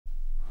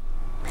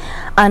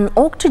An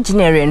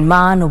octogenarian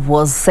man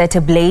was set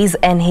ablaze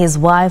and his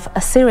wife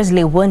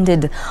seriously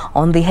wounded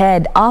on the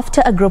head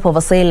after a group of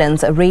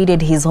assailants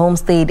raided his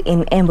homestead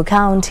in Embu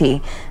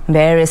County.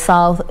 Mbeere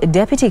South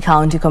Deputy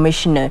County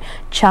Commissioner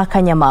Chaka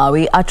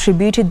Nyamawi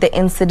attributed the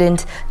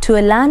incident to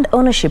a land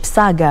ownership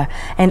saga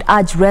and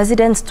urged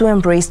residents to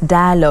embrace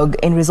dialogue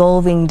in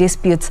resolving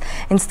disputes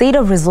instead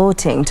of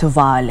resorting to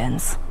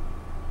violence.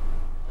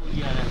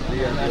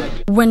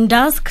 When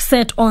dusk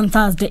set on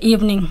Thursday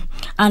evening,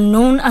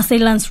 unknown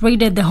assailants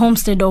raided the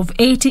homestead of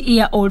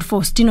 80-year-old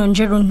Faustino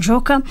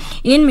Njoka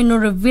in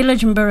Minuri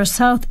village, Mbeere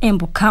South,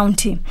 Embu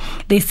County.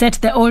 They set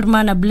the old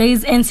man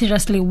ablaze and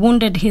seriously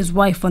wounded his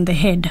wife on the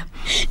head.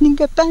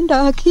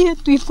 Ningependa haki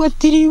yetu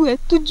ifuatiliwe,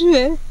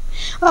 tujue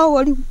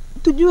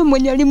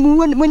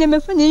mwenye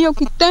amefanya hiyo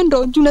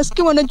kitendo,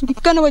 tunasikia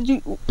wanajulikana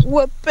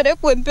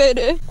wapelekwe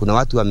mbele. Kuna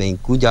watu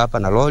wamekuja hapa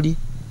na lori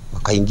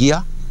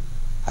wakaingia,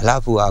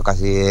 alafu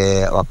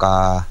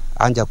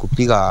wakaanza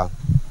kupiga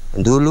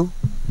ndulu.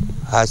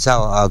 Hasa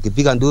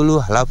wakipiga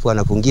ndulu, alafu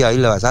anafungia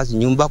ile wazazi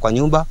nyumba kwa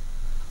nyumba.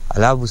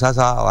 Alafu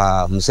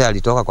sasa mzee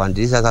alitoka kwa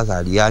dirisha, sasa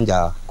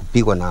alianza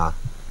kupigwa na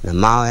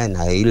mawe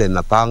na ile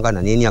mapanga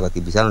na nini,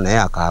 akakibisana na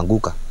yeye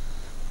akaanguka.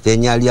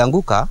 Penye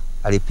alianguka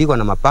alipigwa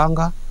na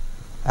mapanga,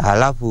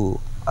 alafu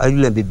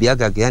yule bibi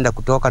yake akaenda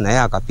kutoka na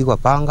yeye akapigwa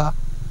panga,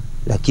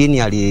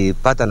 lakini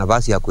alipata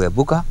nafasi ya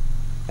kuebuka.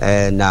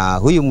 Na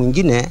huyu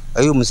mwingine,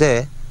 huyu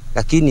mzee,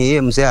 lakini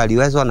yeye mzee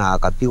aliwezwa na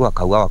akapigwa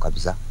kauawa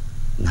kabisa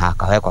na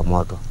akawekwa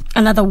moto.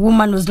 Another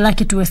woman was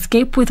lucky to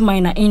escape with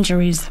minor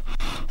injuries.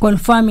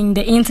 Confirming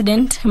the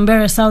incident,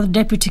 Mbeere South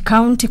Deputy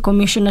County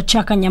Commissioner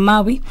Chaka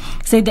Nyamawi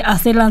said the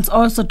assailants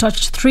also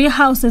touched 3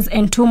 houses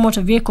and 2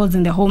 motor vehicles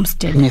in the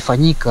homestead.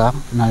 Imefanyika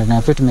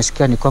na vile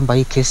tumesikia ni kwamba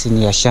hii kesi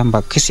ni ya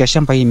shamba. Kesi ya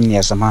shamba hii ni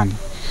ya zamani.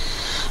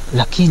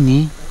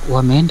 Lakini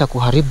wameenda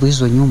kuharibu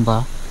hizo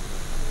nyumba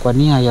kwa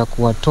nia ya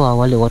kuwatoa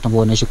wale watu ambao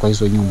wanaishi kwa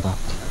hizo nyumba.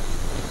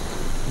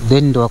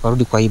 Then ndo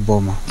wakarudi kwa hii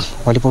boma.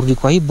 Waliporudi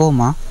kwa hii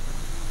boma,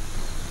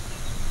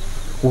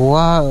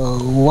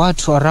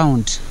 watu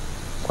around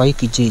kwa hii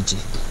kijiji,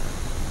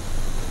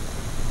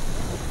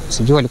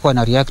 sijui walikuwa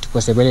na react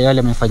kwa sababu yale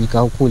yamefanyika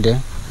huko kule,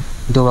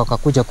 ndio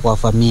wakakuja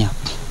kuwavamia.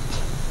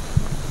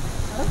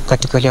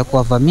 Katika ile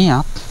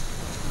kuwavamia,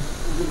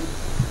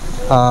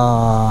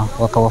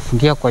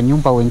 wakawafungia kwa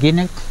nyumba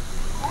wengine,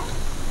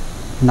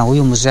 na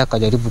huyu mzee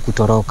akajaribu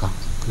kutoroka,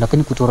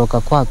 lakini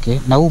kutoroka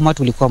kwake, na huu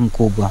matu ulikuwa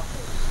mkubwa,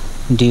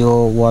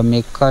 ndio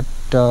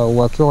wamekata,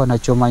 wakiwa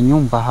wanachoma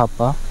nyumba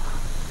hapa,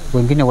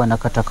 wengine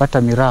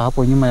wanakatakata miraa.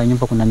 Hapo nyuma ya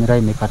nyumba kuna miraa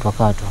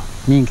imekatwa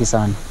mingi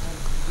sana,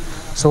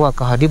 so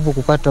wakaharibu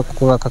kukata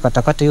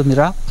hiyo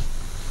miraa,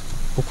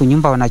 huku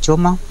nyumba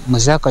wanachoma.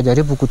 Mzee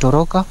akajaribu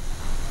kutoroka,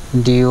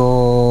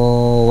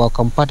 ndio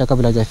wakampata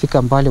kabla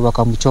hajafika mbali,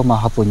 wakamchoma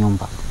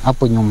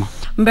hapo nyuma.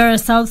 Mbeere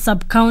South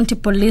Sub-County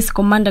Police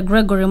Commander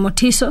Gregory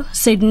Motiso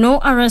said no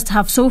arrests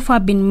have so far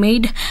been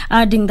made,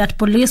 adding that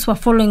police were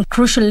following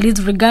crucial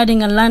leads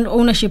regarding a land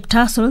ownership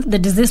tussle the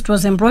deceased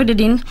was embroidered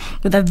in,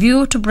 with a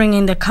view to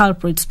bringing the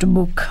culprits to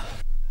book.